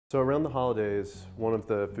So around the holidays, one of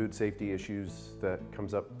the food safety issues that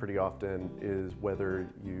comes up pretty often is whether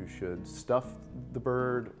you should stuff the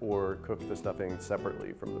bird or cook the stuffing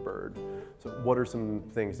separately from the bird. So what are some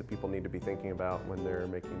things that people need to be thinking about when they're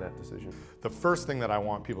making that decision? The first thing that I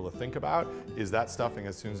want people to think about is that stuffing,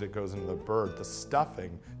 as soon as it goes into the bird, the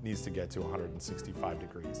stuffing needs to get to 165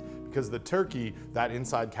 degrees. Because the turkey, that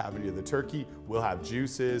inside cavity of the turkey will have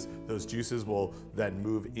juices. Those juices will then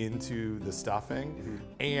move into the stuffing.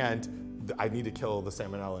 And I need to kill the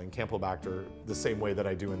Salmonella and Campylobacter the same way that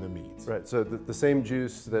I do in the meat. Right, so the same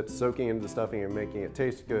juice that's soaking into the stuffing and making it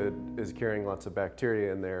taste good is carrying lots of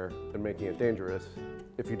bacteria in there and making it dangerous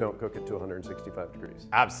if you don't cook it to 165 degrees.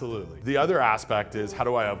 Absolutely. The other aspect is, how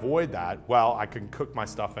do I avoid that? Well, I can cook my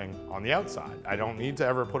stuffing on the outside. I don't need to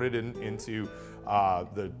ever put it into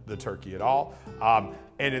the turkey at all.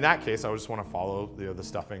 And in that case, I would just want to follow the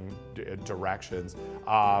stuffing directions,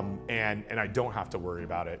 and I don't have to worry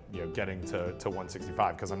about it getting to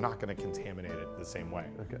 165, because I'm not going to contaminate it the same way.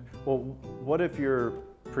 Okay. Well, what if you're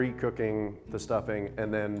pre-cooking the stuffing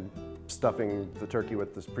and then stuffing the turkey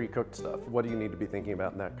with this pre-cooked stuff? What do you need to be thinking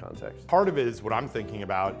about in that context? Part of it is, what I'm thinking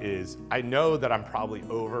about is, I know that I'm probably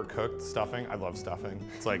overcooked stuffing. I love stuffing.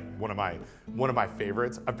 It's like one of my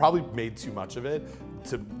favorites. I've probably made too much of it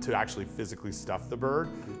to actually physically stuff the bird.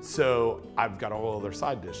 So I've got a whole other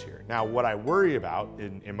side dish here. Now, what I worry about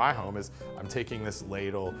in my home is, I'm taking this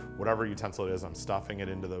ladle, whatever utensil it is, I'm stuffing it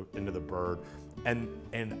into the bird. And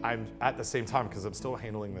I'm at the same time, because I'm still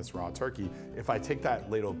handling this raw turkey, if I take that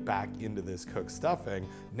ladle back into this cooked stuffing,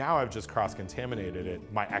 now I've just cross-contaminated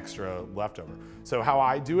it, my extra leftover. So how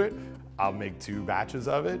I do it, I'll make 2 batches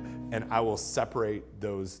of it, and I will separate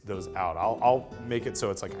those out. I'll make it so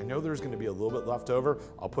it's like, I know there's gonna be a little bit left over.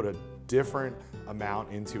 I'll put a different amount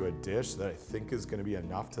into a dish that I think is gonna be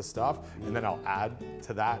enough to stuff, and then I'll add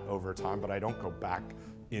to that over time, but I don't go back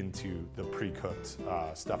into the pre-cooked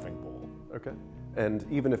stuffing bowl. Okay. And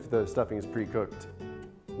even if the stuffing is pre-cooked,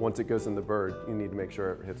 once it goes in the bird, you need to make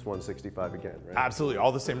sure it hits 165 again, right? Absolutely,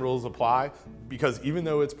 all the same rules apply, because even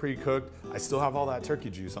though it's pre-cooked, I still have all that turkey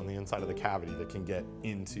juice on the inside of the cavity that can get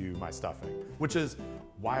into my stuffing, which is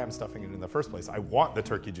why I'm stuffing it in the first place. I want the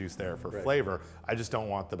turkey juice there for flavor. I just don't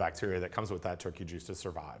want the bacteria that comes with that turkey juice to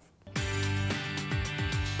survive.